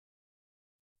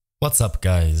What's up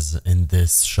guys, in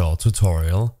this short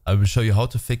tutorial I will show you how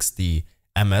to fix the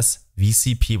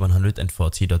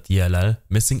MSVCP140.dll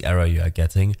missing error you are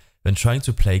getting when trying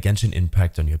to play Genshin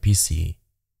Impact on your PC.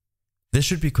 This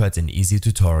should be quite an easy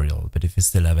tutorial, but if you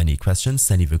still have any questions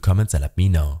then leave a comment and let me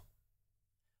know.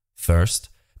 First,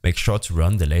 make sure to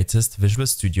run the latest Visual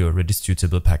Studio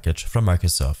redistributable package from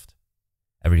Microsoft.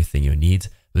 Everything you need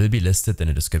will be listed in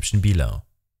the description below.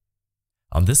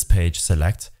 On this page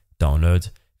select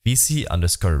Download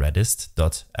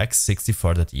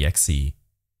vc_redist.x64.exe.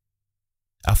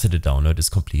 After the download is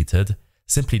completed,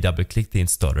 simply double-click the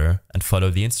installer and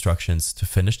follow the instructions to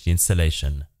finish the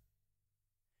installation.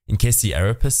 In case the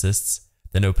error persists,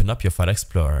 then open up your File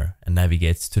Explorer and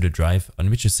navigate to the drive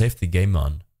on which you saved the game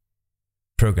on.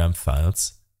 Program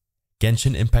Files,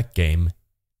 Genshin Impact Game,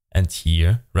 and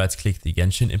here right-click the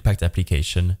Genshin Impact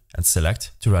application and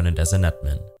select to run it as an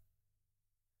admin.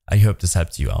 I hope this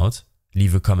helped you out.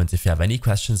 Leave a comment if you have any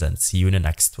questions and see you in the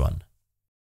next one.